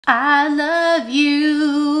I love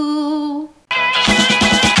you.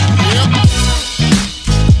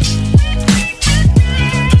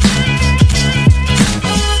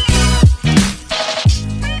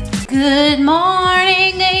 Good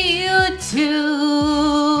morning, YouTube.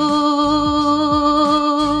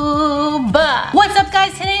 What's up,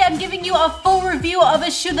 guys? Today I'm giving you a full review of a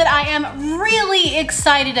shoe that I am really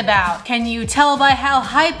excited about. Can you tell by how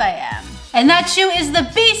hype I am? And that shoe is the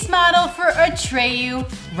base model for Atreyu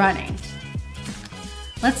Running.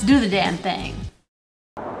 Let's do the damn thing.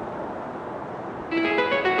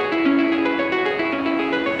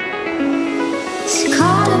 She's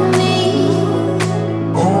calling me.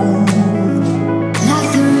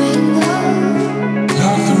 Like the rainbow.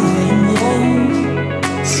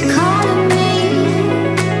 She's calling me.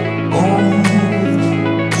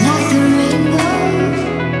 Like the rainbow.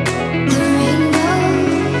 The rainbow.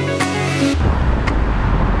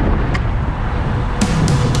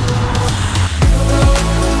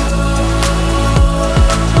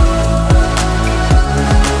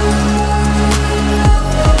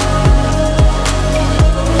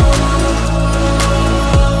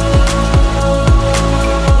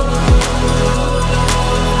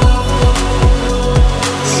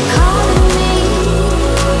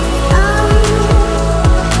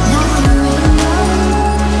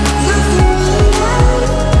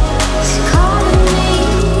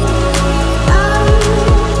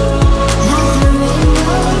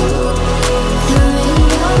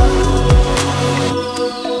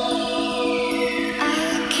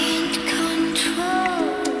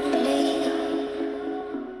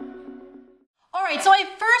 So I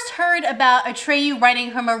first heard about Atreyu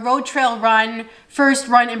Running from a RoadTrailRun first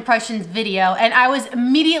run impressions video, and I was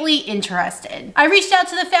immediately interested. I reached out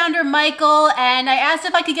to the founder, Michael, and I asked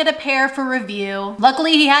if I could get a pair for review.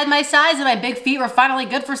 Luckily, he had my size and my big feet were finally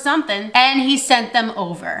good for something, and he sent them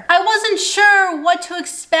over. I wasn't sure what to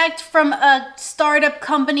expect from a startup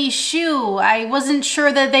company shoe. I wasn't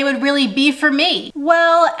sure that they would really be for me.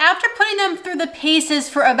 Well, after putting them through the paces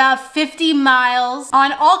for about 50 miles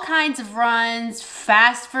on all kinds of runs,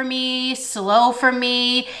 fast for me, slow for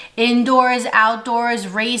me, indoors, outdoors,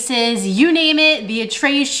 races, you name it, the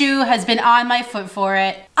Atreyu shoe has been on my foot for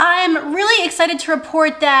it. I'm really excited to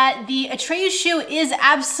report that the Atreyu shoe is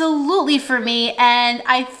absolutely for me, and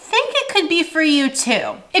I think it could be for you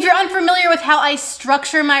too. If you're unfamiliar with how I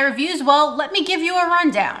structure my reviews, well, let me give you a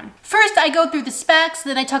rundown. First, I go through the specs,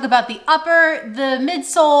 then I talk about the upper, the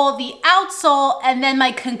midsole, the outsole, and then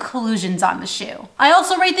my conclusions on the shoe. I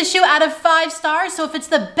also rate the shoe out of 5 stars, so if it's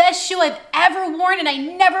the best shoe I've ever worn and I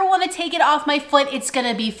never want to take it off my foot, it's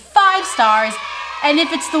gonna be 5 stars. And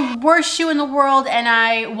if it's the worst shoe in the world and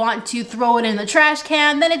I want to throw it in the trash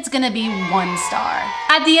can, then it's gonna be 1 star.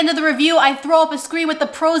 At the end of the review, I throw up a screen with the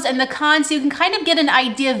pros and the cons so you can kind of get an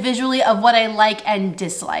idea visually of what I like and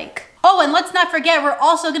dislike. Oh, and let's not forget, we're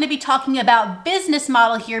also gonna be talking about business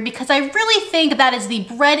model here because I really think that is the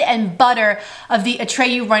bread and butter of the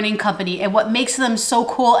Atreyu Running Company and what makes them so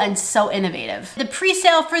cool and so innovative. The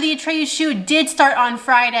pre-sale for the Atreyu shoe did start on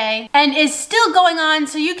Friday and is still going on,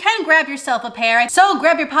 so you can grab yourself a pair. So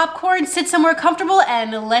grab your popcorn, sit somewhere comfortable,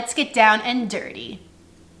 and let's get down and dirty.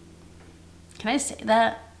 Can I say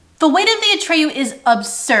that? The weight of the Atreyu is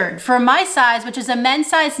absurd. For my size, which is a men's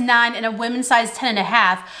size 9 and a women's size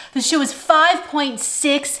 10.5, the shoe is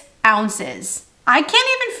 5.6 ounces. I can't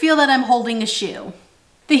even feel that I'm holding a shoe.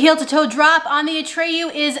 The heel to toe drop on the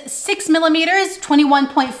Atreyu is 6 millimeters,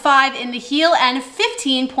 21.5 in the heel and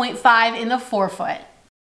 15.5 in the forefoot.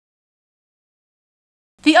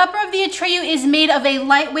 The upper of the Atreyu is made of a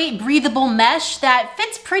lightweight, breathable mesh that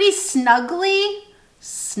fits pretty snug.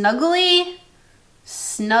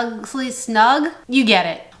 You get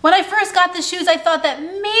it. When I first got the shoes, I thought that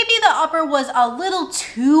maybe the upper was a little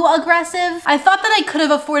too aggressive. I thought that I could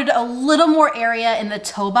have afforded a little more area in the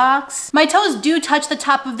toe box. My toes do touch the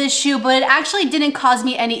top of this shoe, but it actually didn't cause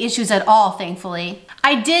me any issues at all, thankfully.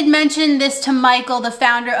 I did mention this to Michael, the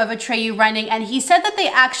founder of Atreyu Running, and he said that they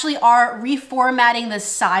actually are reformatting the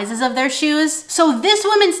sizes of their shoes. So this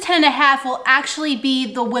women's 10.5 will actually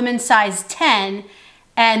be the women's size 10,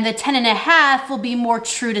 and the 10.5 will be more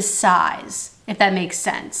true to size, if that makes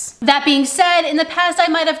sense. That being said, in the past I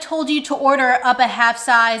might have told you to order up a half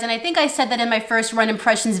size, and I think I said that in my first run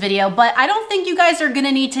impressions video, but I don't think you guys are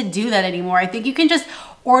gonna need to do that anymore. I think you can just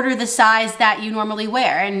order the size that you normally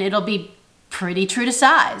wear, and it'll be pretty true to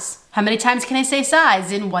size. How many times can I say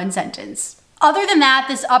size in one sentence? Other than that,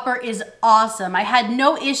 this upper is awesome. I had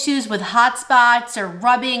no issues with hot spots or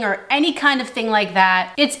rubbing or any kind of thing like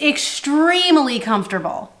that. It's extremely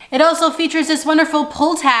comfortable. It also features this wonderful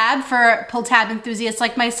pull tab for pull tab enthusiasts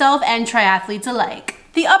like myself and triathletes alike.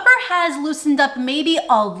 The upper has loosened up maybe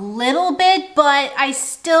a little bit, but I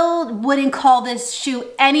still wouldn't call this shoe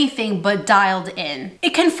anything but dialed in.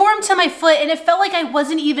 It conformed to my foot and it felt like I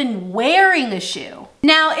wasn't even wearing a shoe.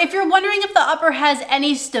 Now, if you're wondering if the upper has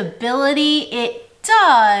any stability, it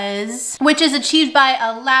does, which is achieved by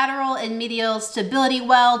a lateral and medial stability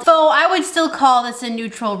weld, though I would still call this a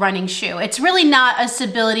neutral running shoe. It's really not a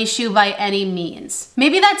stability shoe by any means.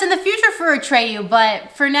 Maybe that's in the future for Atreyu,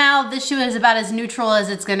 but for now, this shoe is about as neutral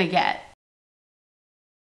as it's gonna get.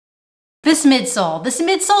 This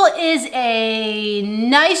midsole is a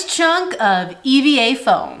nice chunk of EVA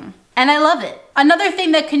foam, and I love it. Another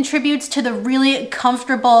thing that contributes to the really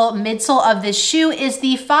comfortable midsole of this shoe is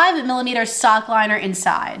the 5mm sock liner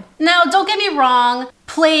inside. Now, don't get me wrong,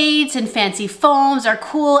 plates and fancy foams are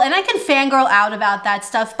cool and I can fangirl out about that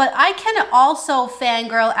stuff, but I can also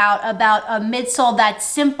fangirl out about a midsole that's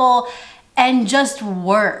simple and just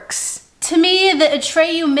works. To me, the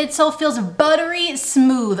Atreyu midsole feels buttery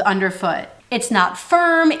smooth underfoot. It's not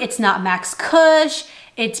firm, it's not max cush,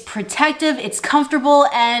 it's protective, it's comfortable,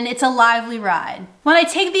 and it's a lively ride. When I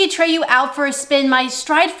take the Atreyu out for a spin, my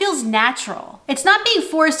stride feels natural. It's not being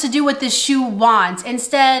forced to do what this shoe wants.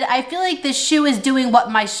 Instead, I feel like this shoe is doing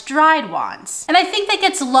what my stride wants. And I think that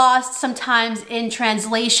gets lost sometimes in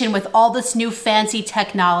translation with all this new fancy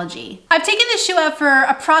technology. I've taken this shoe out for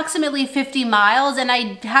approximately 50 miles, and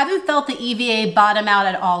I haven't felt the EVA bottom out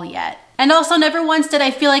at all yet. And also, never once did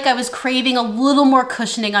I feel like I was craving a little more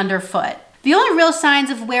cushioning underfoot. The only real signs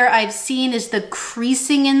of wear I've seen is the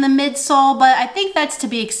creasing in the midsole, but I think that's to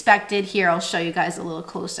be expected. Here, I'll show you guys a little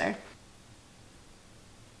closer.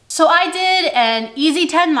 So I did an easy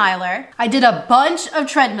 10-miler, I did a bunch of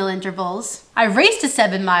treadmill intervals, I raced a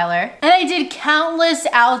 7-miler, and I did countless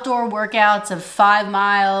outdoor workouts of 5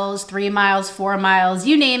 miles, 3 miles, 4 miles,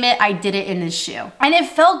 you name it, I did it in this shoe. And it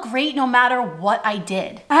felt great no matter what I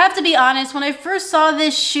did. I have to be honest, when I first saw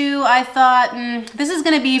this shoe, I thought, this is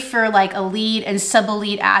gonna be for like elite and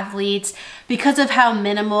sub-elite athletes because of how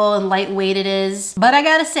minimal and lightweight it is. But I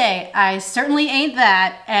gotta say, I certainly ain't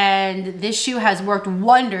that, and this shoe has worked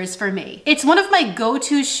wonders for me. It's one of my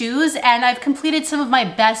go-to shoes, and I've completed some of my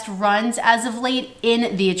best runs as of late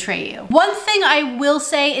in the Atreyu. One thing I will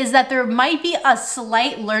say is that there might be a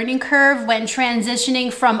slight learning curve when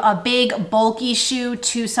transitioning from a big bulky shoe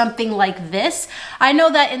to something like this. I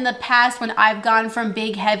know that in the past when I've gone from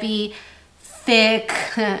big, heavy, thick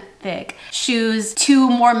shoes to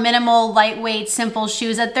more minimal, lightweight, simple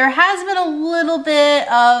shoes, that there has been a little bit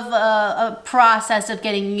of a process of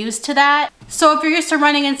getting used to that. So if you're used to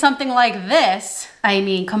running in something like this, I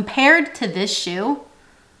mean, compared to this shoe,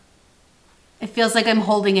 it feels like I'm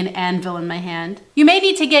holding an anvil in my hand. You may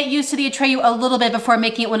need to get used to the Atreyu a little bit before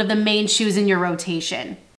making it one of the main shoes in your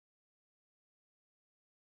rotation.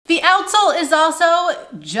 The outsole is also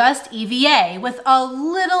just EVA with a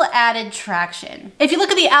little added traction. If you look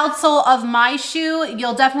at the outsole of my shoe,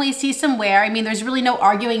 you'll definitely see some wear. I mean, there's really no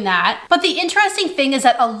arguing that. But the interesting thing is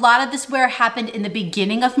that a lot of this wear happened in the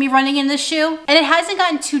beginning of me running in this shoe, and it hasn't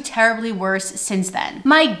gotten too terribly worse since then.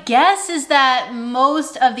 My guess is that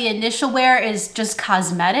most of the initial wear is just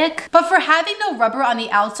cosmetic, but for having no rubber on the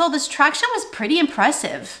outsole, this traction was pretty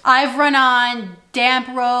impressive. I've run on damp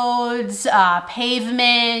roads,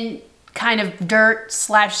 pavement, kind of dirt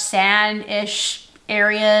slash sand-ish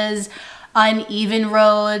areas, uneven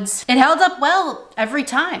roads. It held up well every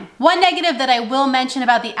time. One negative that I will mention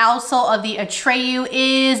about the outsole of the Atreyu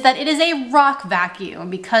is that it is a rock vacuum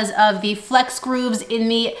because of the flex grooves in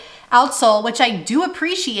the outsole, which I do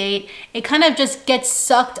appreciate. It kind of just gets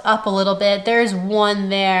sucked up a little bit. There's one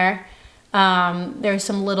there. There's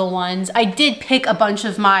some little ones. I did pick a bunch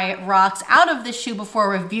of my rocks out of the shoe before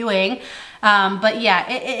reviewing, but yeah,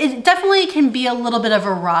 it definitely can be a little bit of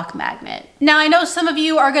a rock magnet. Now, I know some of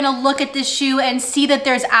you are gonna look at this shoe and see that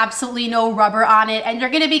there's absolutely no rubber on it, and you're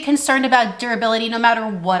gonna be concerned about durability no matter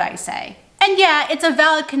what I say. And yeah, it's a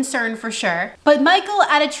valid concern for sure, but Michael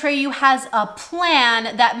at Atreyu has a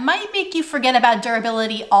plan that might make you forget about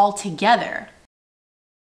durability altogether.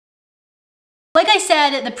 Like I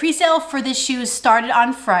said, the pre-sale for this shoe started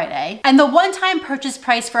on Friday, and the one-time purchase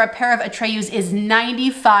price for a pair of Atreyus is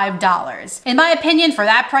 $95. In my opinion, for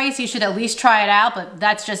that price, you should at least try it out, but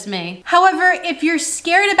that's just me. However, if you're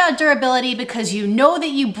scared about durability because you know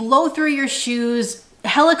that you blow through your shoes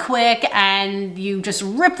hella quick and you just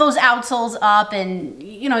rip those outsoles up and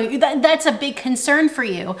you know that's a big concern for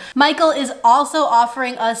you, Michael is also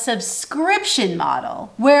offering a subscription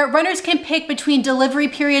model where runners can pick between delivery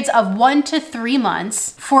periods of 1 to 3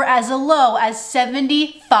 months for as low as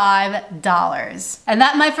 $75. And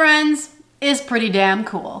that, my friends, is pretty damn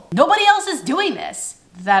cool. Nobody else is doing this.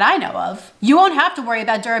 that I know of. You won't have to worry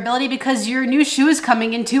about durability because your new shoe is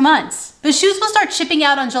coming in 2 months. The shoes will start shipping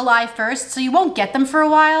out on July 1st, so you won't get them for a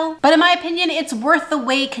while. But in my opinion, it's worth the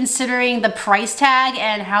wait considering the price tag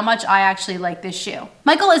and how much I actually like this shoe.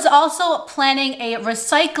 Michael is also planning a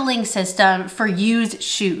recycling system for used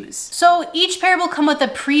shoes. So each pair will come with a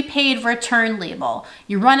prepaid return label.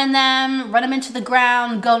 You run them into the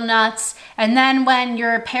ground, go nuts, and then when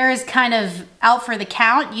your pair is kind of out for the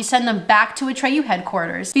count, you send them back to Atreyu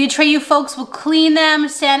headquarters. The Atreyu folks will clean them,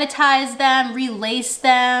 sanitize them, relace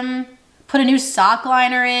them, put a new sock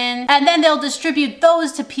liner in, and then they'll distribute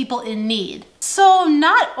those to people in need. So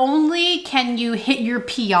not only can you hit your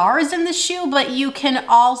PRs in the shoe, but you can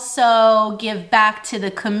also give back to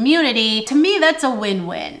the community. To me, that's a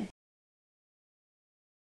win-win.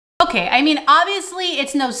 Okay, I mean, obviously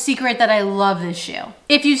it's no secret that I love this shoe.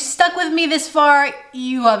 If you stuck with me this far,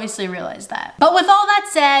 you obviously realize that. But with all that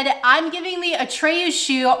said, I'm giving the Atreyu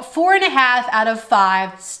shoe 4.5 out of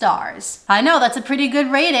 5 stars. I know, that's a pretty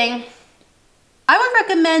good rating. I would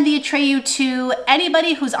recommend the Atreyu to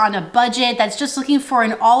anybody who's on a budget that's just looking for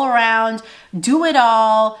an all-around,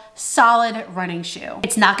 do-it-all, solid running shoe.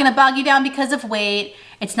 It's not gonna bog you down because of weight,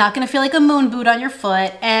 it's not gonna feel like a moon boot on your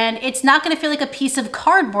foot, and it's not gonna feel like a piece of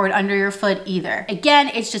cardboard under your foot either.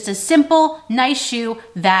 Again, it's just a simple, nice shoe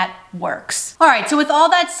that works. All right, so with all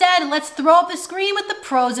that said, let's throw up the screen with the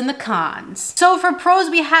pros and the cons. So for pros,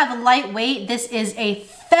 we have lightweight. This is a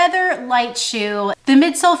feather light shoe. The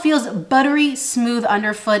midsole feels buttery smooth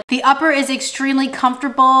underfoot. The upper is extremely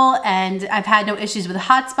comfortable and I've had no issues with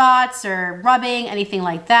hot spots or rubbing, anything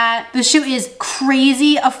like that. The shoe is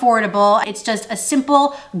crazy affordable. It's just a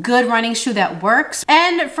simple, good running shoe that works.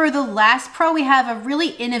 And for the last pro, we have a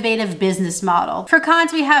really innovative business model. For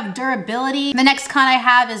cons, we have durability. The next con I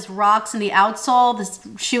have is rocks in the outsole. This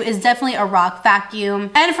shoe is definitely a rock vacuum.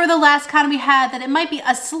 And for the last con, we have that it might be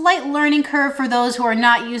a slight learning curve for those who are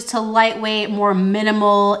not used to lightweight, more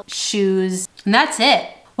minimal shoes. And that's it.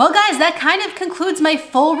 Well guys, that kind of concludes my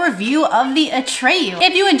full review of the Atreyu.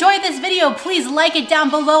 If you enjoyed this video, please like it down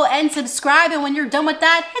below and subscribe. And when you're done with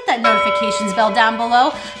that, hit that notifications bell down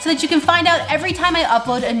below so that you can find out every time I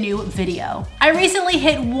upload a new video. I recently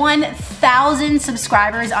hit 1,000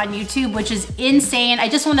 subscribers on YouTube, which is insane. I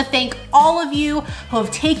just want to thank all of you who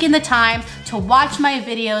have taken the time to watch my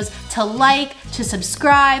videos, to like, to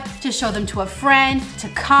subscribe, to show them to a friend, to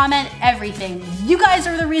comment, everything. You guys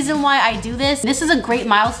are the reason why I do this. This is a great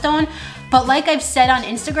milestone, but like I've said on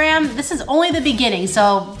Instagram, this is only the beginning,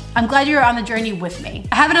 so I'm glad you're on the journey with me.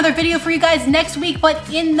 I have another video for you guys next week, but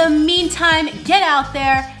in the meantime, get out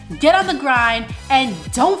there, get on the grind, and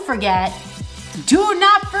don't forget, do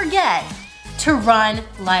not forget to run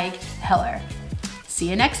like Hiller. See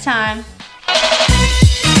you next time.